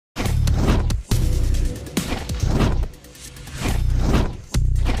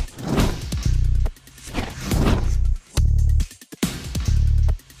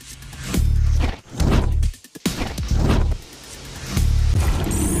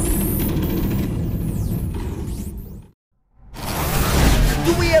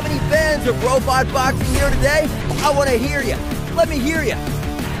fans of robot boxing here today? I want to hear you. Let me hear you.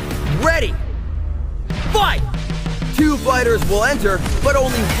 Ready? Fight! 2 fighters will enter, but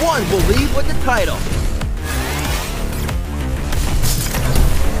only one will leave with the title.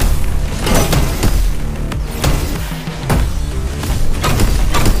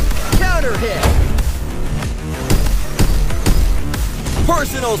 Counter hit.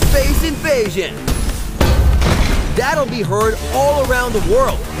 Personal space invasion. That'll be heard all around the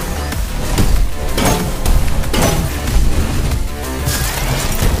world.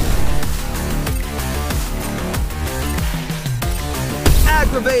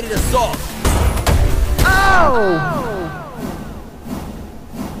 Aggravated assault. Oh!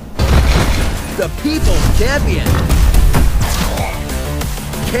 The People's Champion.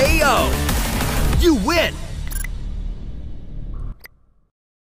 KO. You win.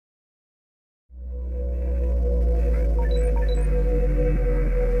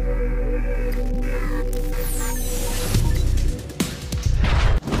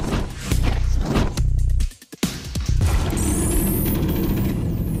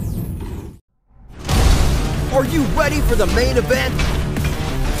 Are you ready for the main event?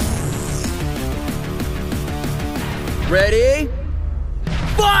 Ready?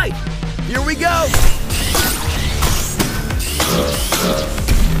 Fight! Here we go!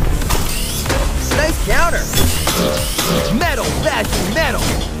 Nice counter! Metal bashing metal!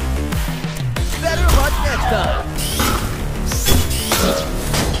 Better luck next time!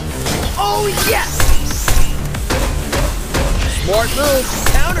 Oh yes! Smart move!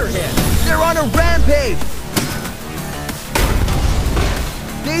 Counter hit! They're on a rampage!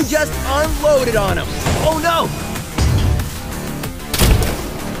 They just unloaded on him. Oh no!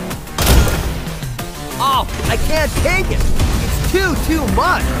 Oh, I can't take it. It's too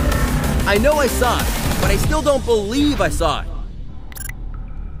much. I know I saw it, but I still don't believe I saw it.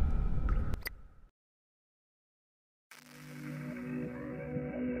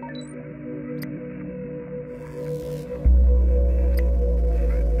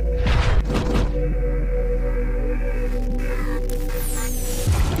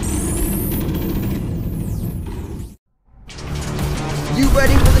 You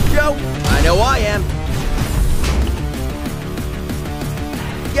ready for the show? I know I am.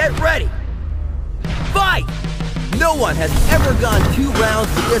 Get ready. Fight! No one has ever gone 2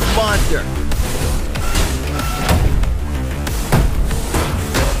 rounds with this monster.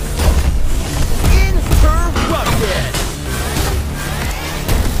 Interrupted.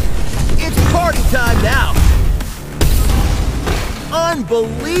 It's party time now.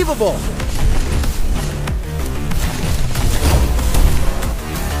 Unbelievable.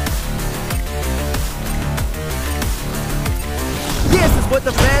 This is what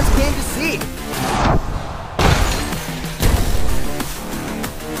the fans came to see.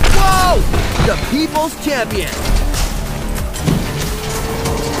 Whoa! The People's Champion.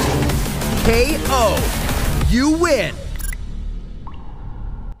 KO. You win.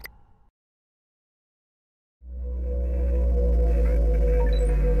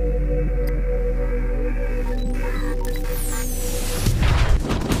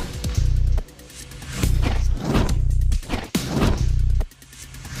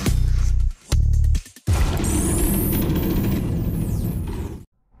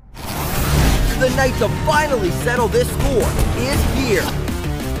 The night to finally settle this score is here.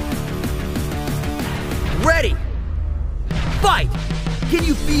 Ready? Fight! Can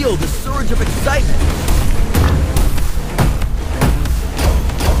you feel the surge of excitement?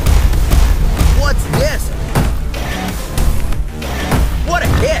 What's this? What a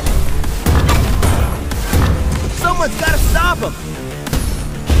hit! Someone's got to stop him!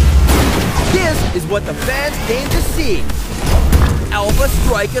 This is what the fans came to see. Alpha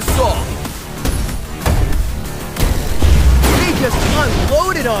Strike Assault. Just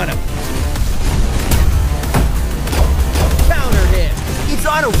unloaded on him. Counter hit. It's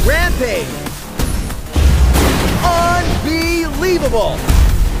on a rampage. Unbelievable.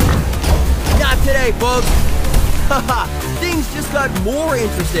 Not today, folks. Haha, things just got more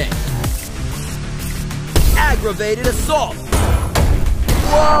interesting. Aggravated assault.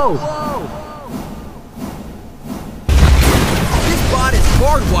 Whoa. This bot is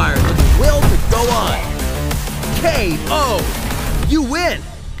hardwired with the will to go on. KO. You win!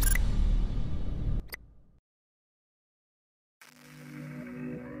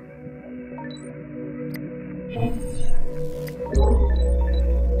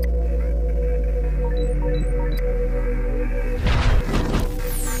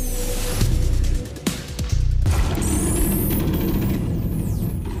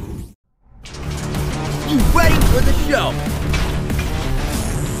 You ready for the show?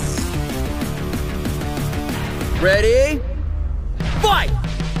 Ready? Fight!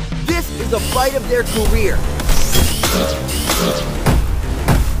 This is the fight of their career.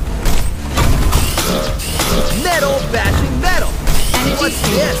 Metal bashing metal. What's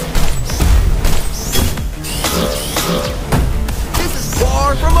this? This is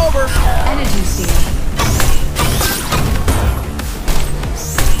far from over. Energy steal.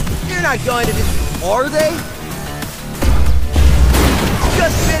 They're not going to are they?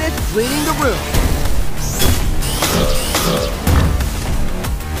 Just finished cleaning the room.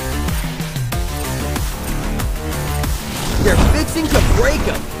 They're fixing to break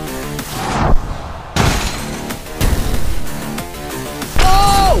them.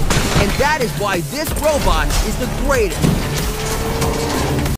 Oh! And that is why this robot is the greatest.